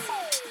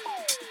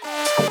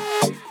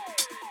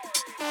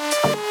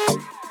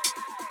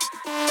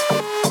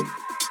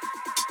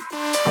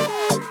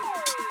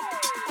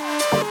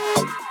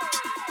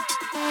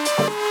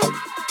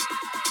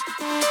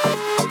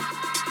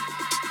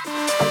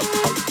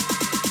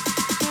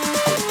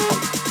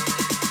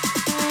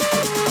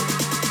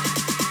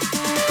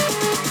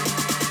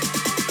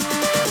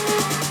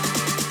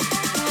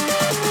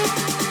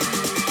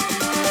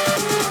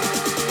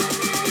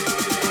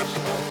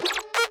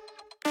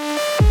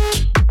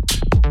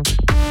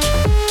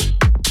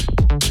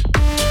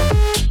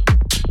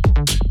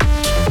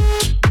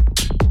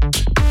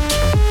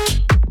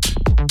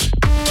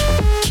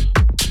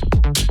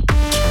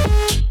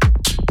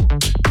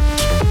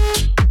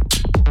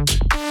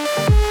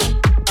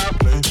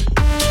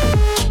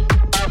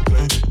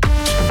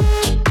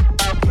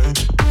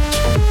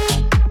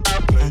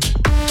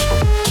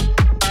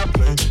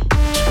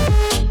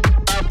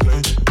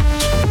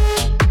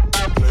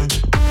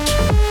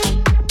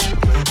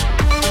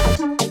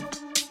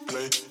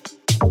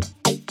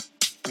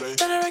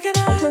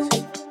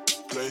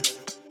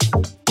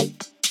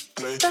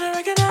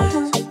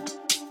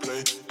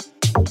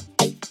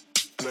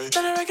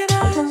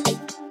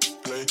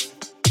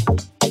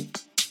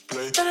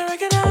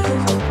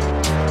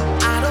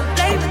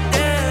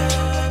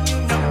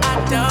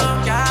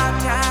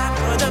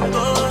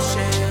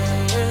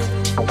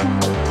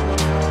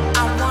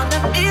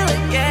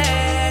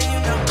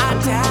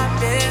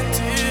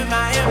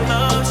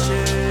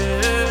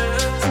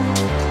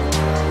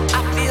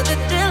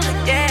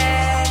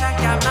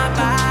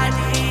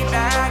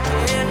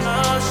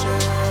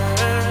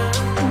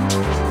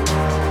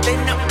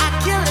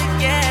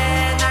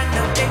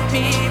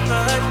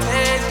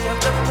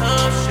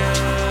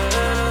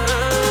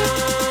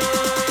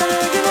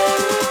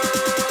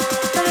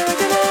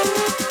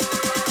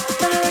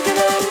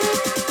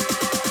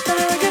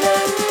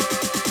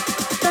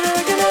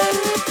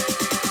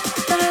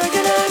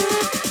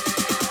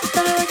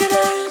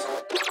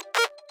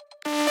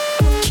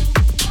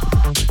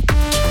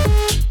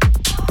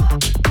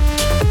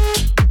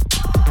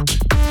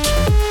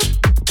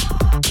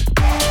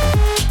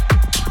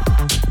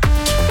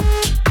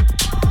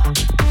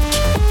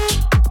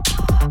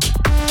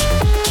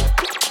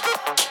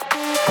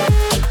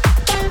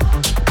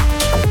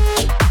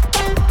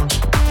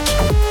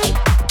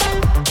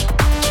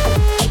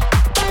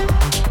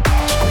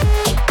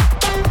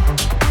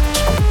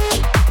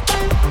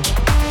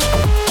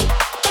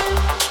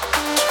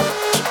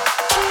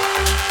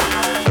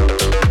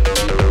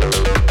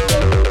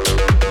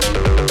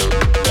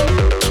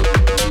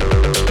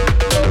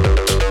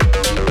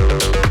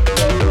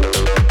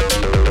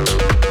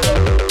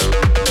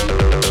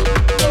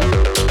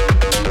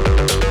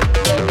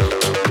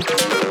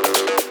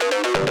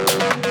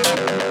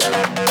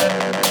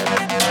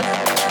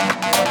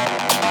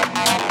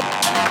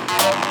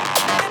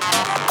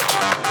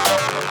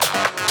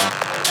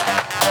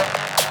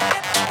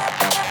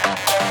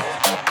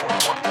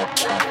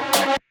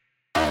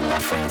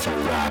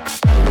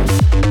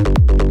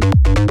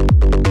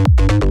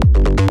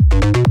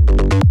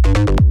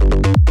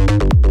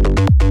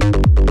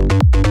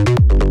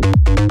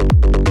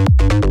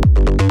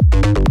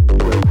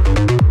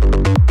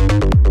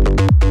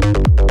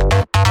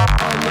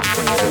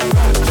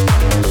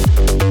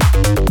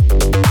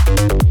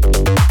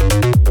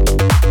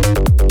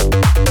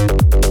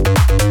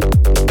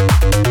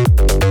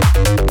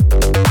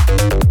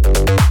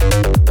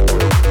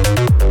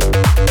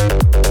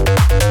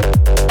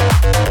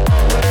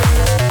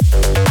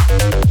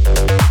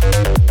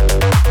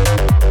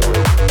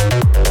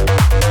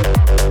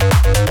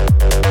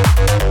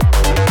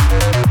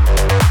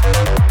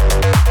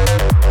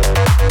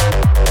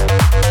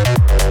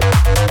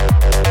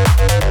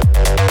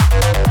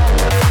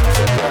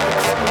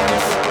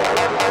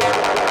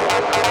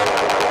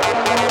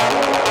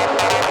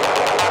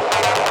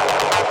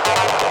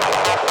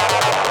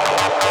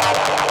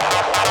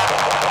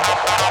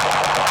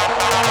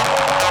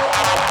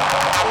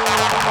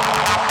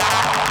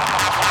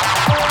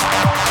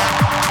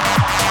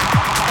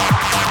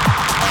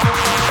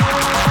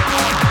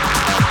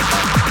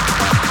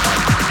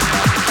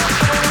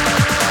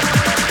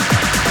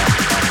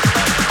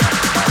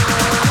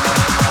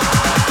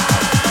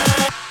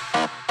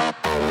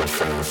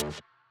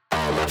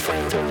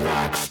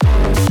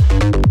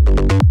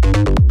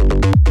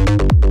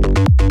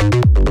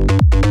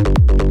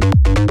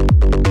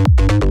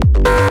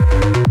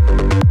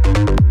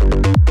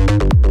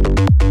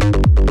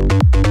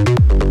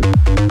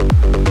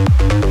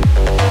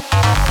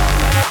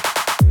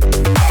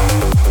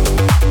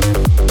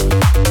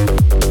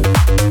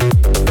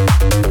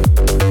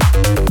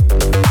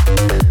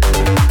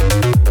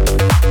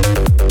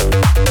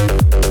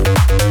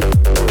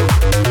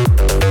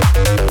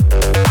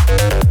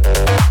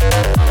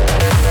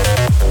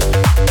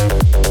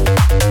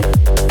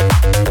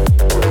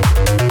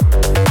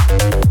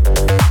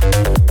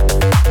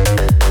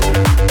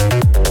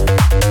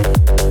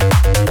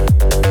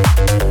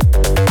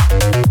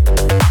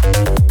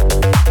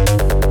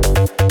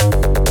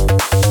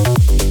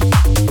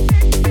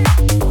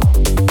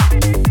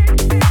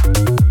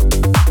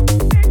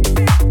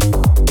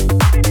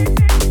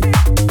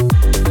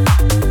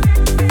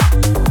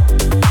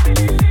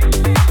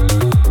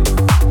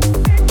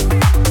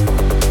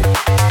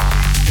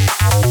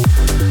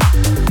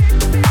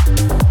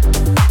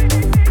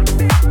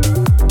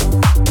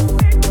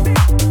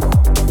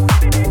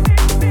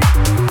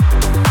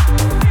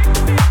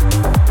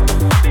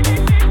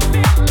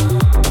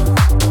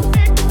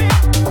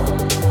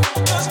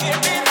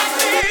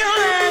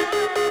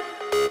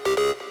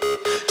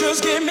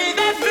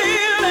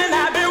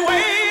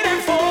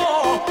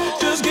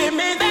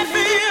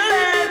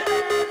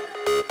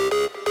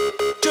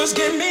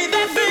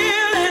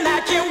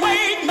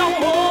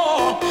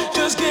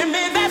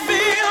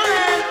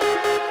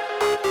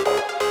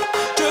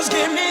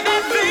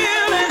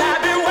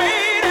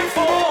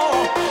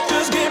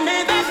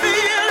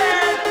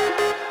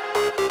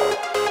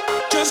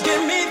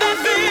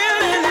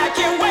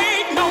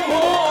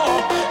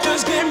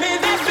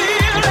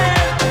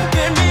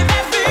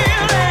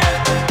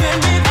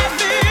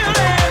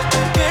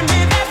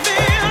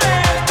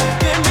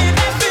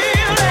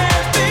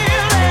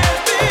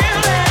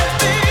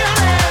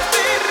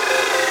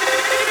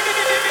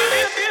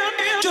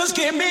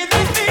 me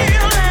that feeling.